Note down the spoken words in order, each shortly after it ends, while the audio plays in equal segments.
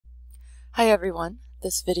Hi everyone,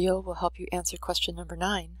 this video will help you answer question number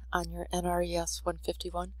 9 on your NRES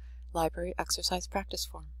 151 Library Exercise Practice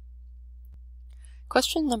Form.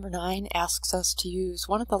 Question number 9 asks us to use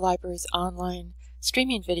one of the library's online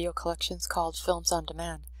streaming video collections called Films on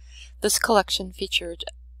Demand. This collection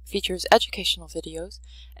features educational videos,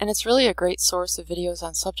 and it's really a great source of videos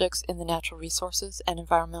on subjects in the natural resources and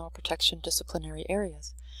environmental protection disciplinary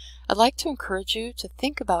areas. I'd like to encourage you to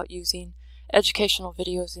think about using educational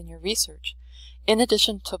videos in your research. In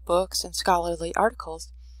addition to books and scholarly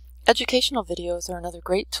articles, educational videos are another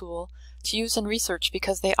great tool to use in research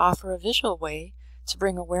because they offer a visual way to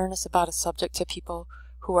bring awareness about a subject to people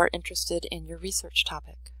who are interested in your research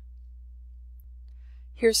topic.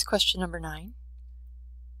 Here's question number 9,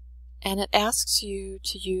 and it asks you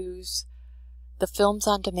to use the Films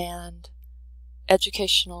on Demand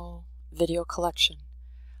educational video collection.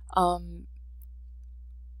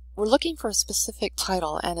 We're looking for a specific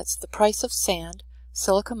title, and it's The Price of Sand,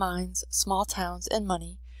 Silica Mines, Small Towns, and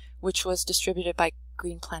Money, which was distributed by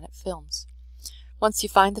Green Planet Films. Once you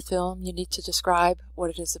find the film, you need to describe what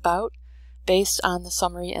it is about based on the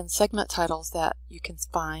summary and segment titles that you can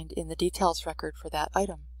find in the details record for that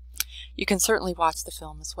item. You can certainly watch the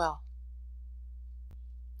film as well.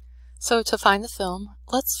 So to find the film,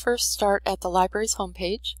 let's first start at the library's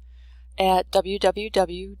homepage at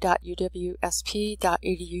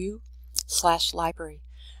www.uwsp.edu/library.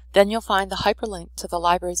 Then you'll find the hyperlink to the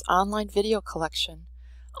library's online video collection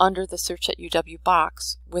under the Search at UW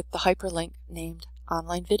box with the hyperlink named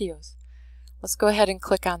Online Videos. Let's go ahead and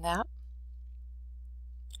click on that.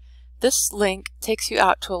 This link takes you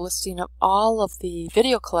out to a listing of all of the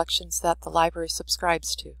video collections that the library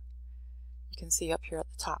subscribes to. You can see up here at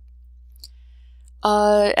the top.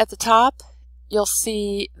 At the top, you'll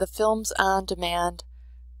see the Films on Demand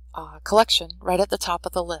collection right at the top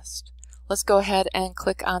of the list. Let's go ahead and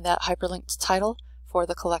click on that hyperlinked title for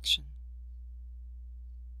the collection.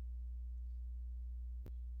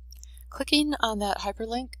 Clicking on that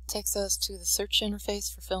hyperlink takes us to the search interface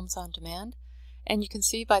for Films on Demand, and you can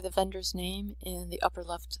see by the vendor's name in the upper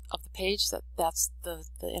left of the page that that's the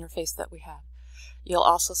interface that we have. You'll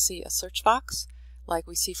also see a search box like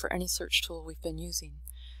we see for any search tool we've been using.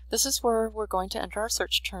 This is where we're going to enter our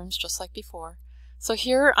search terms just like before. So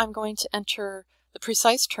here I'm going to enter the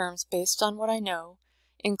precise terms based on what I know,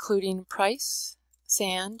 including price,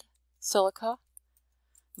 sand, silica,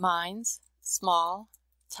 mines, small,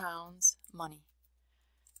 towns, money.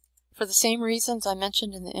 For the same reasons I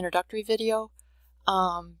mentioned in the introductory video,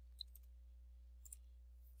 to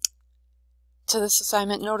this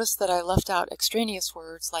assignment, notice that I left out extraneous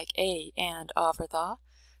words like a, and, of, or the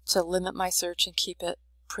to limit my search and keep it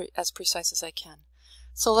as precise as I can.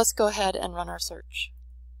 So let's go ahead and run our search.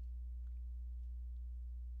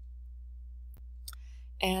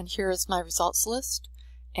 And here is my results list,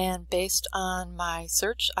 and based on my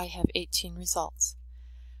search I have 18 results.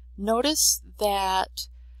 Notice that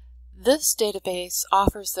this database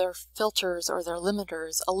offers their filters or their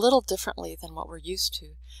limiters a little differently than what we're used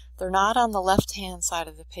to. They're not on the left-hand side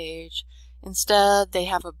of the page. Instead, they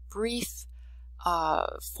have a brief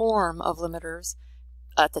form of limiters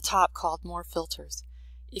at the top called More Filters.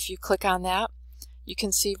 If you click on that, you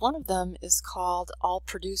can see one of them is called All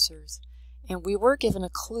Producers, and we were given a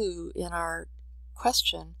clue in our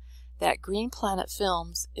question that Green Planet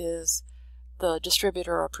Films is the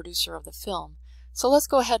distributor or producer of the film. So let's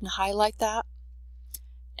go ahead and highlight that,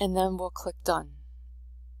 and then we'll click Done.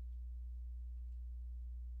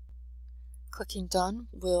 Clicking Done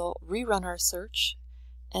will rerun our search,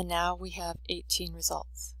 and now we have 16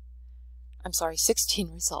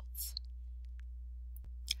 results.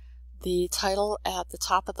 The title at the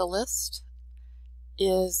top of the list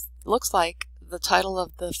looks like the title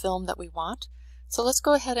of the film that we want. So let's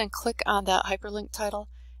go ahead and click on that hyperlink title,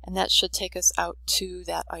 and that should take us out to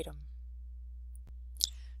that item.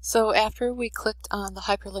 So after we clicked on the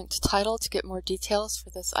hyperlinked title to get more details for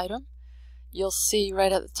this item, you'll see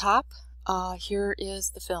right at the top, here is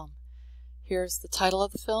the film. Here's the title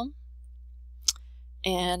of the film.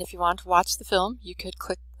 And if you want to watch the film, you could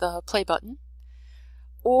click the play button.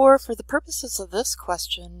 Or for the purposes of this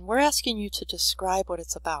question, we're asking you to describe what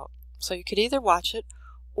it's about. So you could either watch it,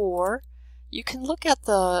 or you can look at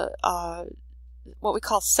the what we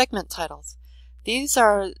call segment titles. These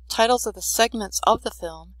are titles of the segments of the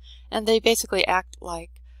film, and they basically act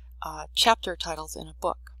like chapter titles in a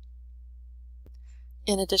book.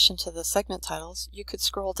 In addition to the segment titles, you could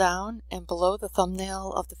scroll down, and below the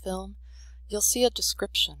thumbnail of the film, you'll see a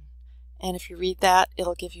description. And if you read that,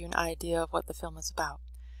 it'll give you an idea of what the film is about.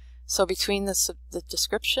 So between the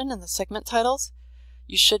description and the segment titles,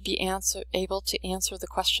 you should be able to answer the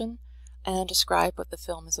question and describe what the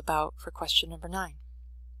film is about for question number 9.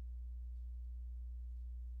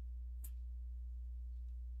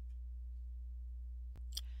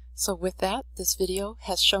 So with that, this video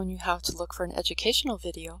has shown you how to look for an educational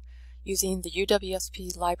video using the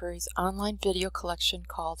UWSP Library's online video collection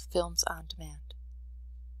called Films on Demand.